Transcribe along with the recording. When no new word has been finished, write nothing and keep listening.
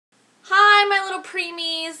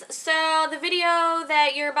preemies. So the video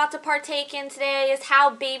that you're about to partake in today is how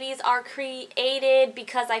babies are created,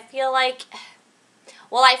 because I feel like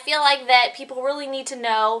that people really need to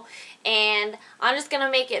know, and I'm just going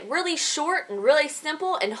to make it really short and really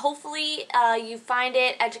simple, and hopefully you find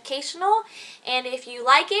it educational. And if you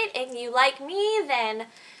like it and you like me, then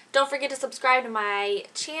don't forget to subscribe to my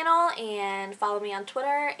channel and follow me on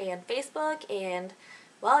Twitter and Facebook, and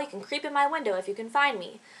well, you can creep in my window if you can find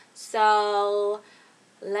me. So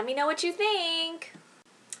let me know what you think.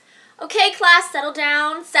 Okay, class, settle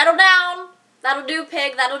down. Settle down. That'll do,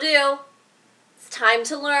 pig. That'll do. It's time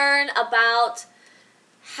to learn about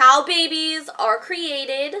how babies are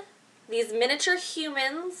created, these miniature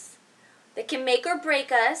humans that can make or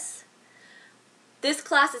break us. This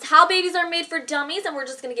class is how babies are made for dummies, and we're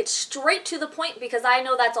just going to get straight to the point because I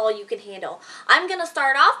know that's all you can handle. I'm going to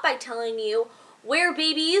start off by telling you where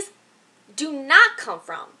babies do not come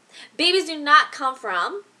from. Babies do not come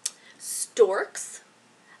from storks,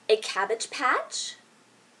 a cabbage patch,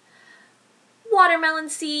 watermelon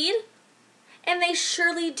seed, and they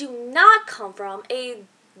surely do not come from a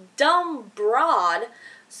dumb broad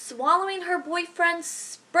swallowing her boyfriend's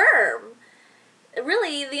sperm.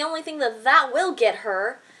 Really, the only thing that will get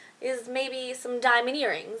her is maybe some diamond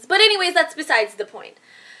earrings. But anyways, that's besides the point.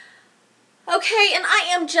 Okay, and I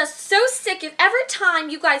am just so sick of every time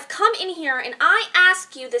you guys come in here and I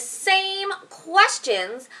ask you the same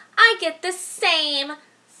questions, I get the same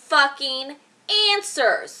fucking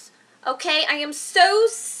answers. Okay, I am so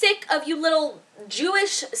sick of you little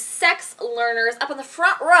Jewish sex learners up in the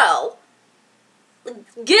front row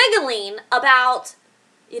giggling about,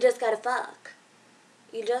 you just gotta fuck.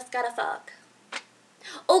 You just gotta fuck.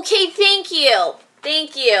 Okay, thank you.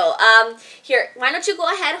 Thank you. Here, why don't you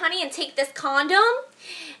go ahead, honey, and take this condom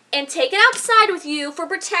and take it outside with you for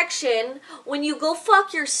protection when you go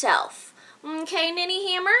fuck yourself. Okay,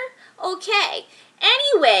 Ninny Hammer? Okay.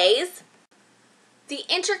 Anyways, the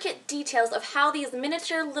intricate details of how these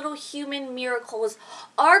miniature little human miracles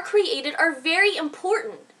are created are very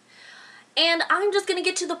important. And I'm just going to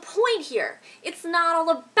get to the point here. It's not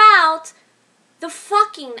all about the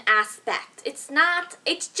fucking aspect.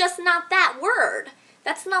 It's just not that word.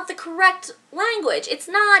 That's not the correct language. It's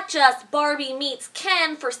not just Barbie meets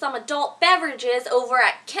Ken for some adult beverages over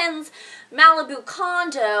at Ken's Malibu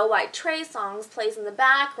condo while Trey Songz plays in the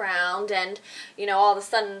background, and, you know, all of a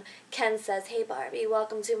sudden Ken says, "Hey Barbie,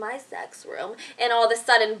 welcome to my sex room," and all of a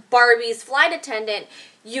sudden Barbie's flight attendant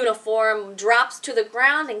uniform drops to the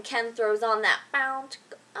ground and Ken throws on that bounce.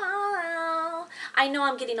 Oh, I know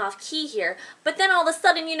I'm getting off key here, but then all of a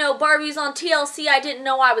sudden, you know, Barbie's on TLC, I didn't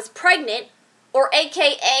know I was pregnant, or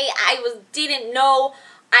AKA didn't know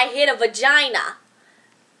I hit a vagina.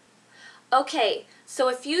 Okay, so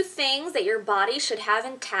a few things that your body should have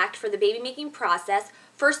intact for the baby making process.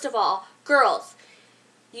 First of all, girls,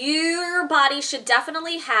 your body should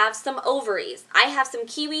definitely have some ovaries. I have some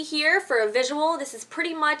kiwi here for a visual. This is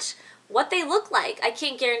pretty much what they look like. I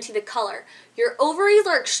can't guarantee the color. Your ovaries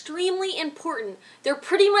are extremely important. They're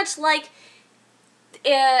pretty much like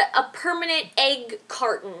a permanent egg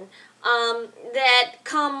carton that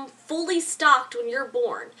come fully stocked when you're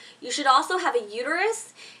born. You should also have a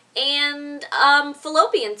uterus and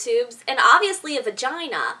fallopian tubes, and obviously a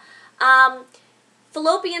vagina.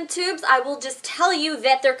 Fallopian tubes, I will just tell you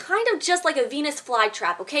that they're kind of just like a Venus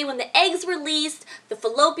flytrap, okay? When the egg's released, the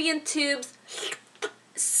fallopian tubes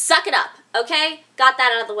suck it up, okay? Got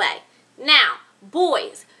that out of the way. Now,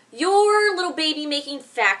 boys, your little baby making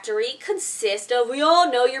factory consists of, we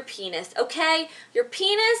all know, your penis, okay? Your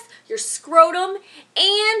penis, your scrotum,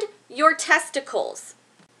 and your testicles.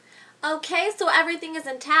 Okay, so everything is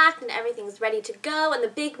intact and everything's ready to go, and the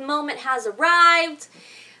big moment has arrived,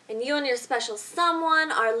 and you and your special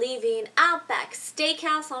someone are leaving Outback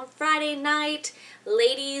Steakhouse on Friday night.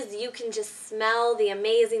 Ladies, you can just smell the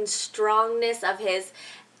amazing strongness of his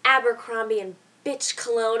Abercrombie and bitch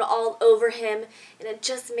cologne all over him, and it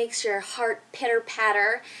just makes your heart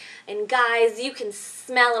pitter-patter. And guys, you can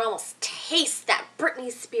smell and almost taste that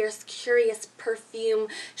Britney Spears curious perfume.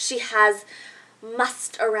 She has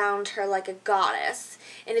mussed around her like a goddess,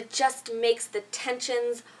 and it just makes the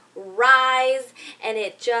tensions rise, and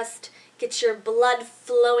it just gets your blood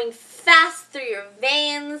flowing fast through your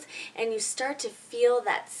veins, and you start to feel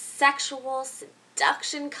that sexual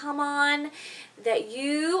seduction come on, that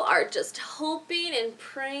you are just hoping and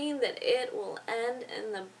praying that it will end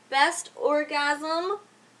in the best orgasm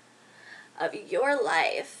of your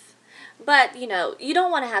life. But, you know, you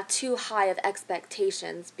don't want to have too high of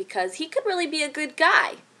expectations because he could really be a good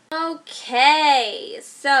guy. Okay,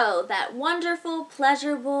 so that wonderful,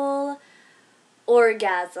 pleasurable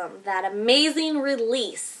orgasm, that amazing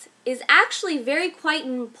release, is actually very quite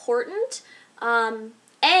important.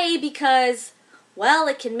 A, because, well,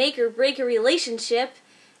 it can make or break a relationship.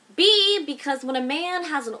 B, because when a man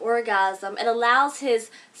has an orgasm, it allows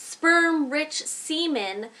his sperm-rich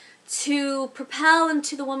semen to propel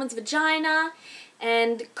into the woman's vagina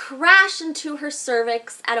and crash into her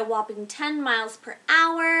cervix at a whopping 10 miles per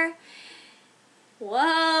hour.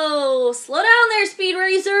 Whoa, slow down there, Speed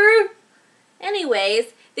Racer.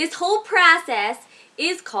 Anyways, this whole process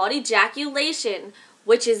is called ejaculation,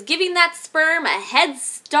 which is giving that sperm a head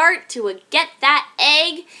start to get that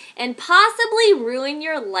egg and possibly ruin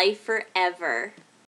your life forever.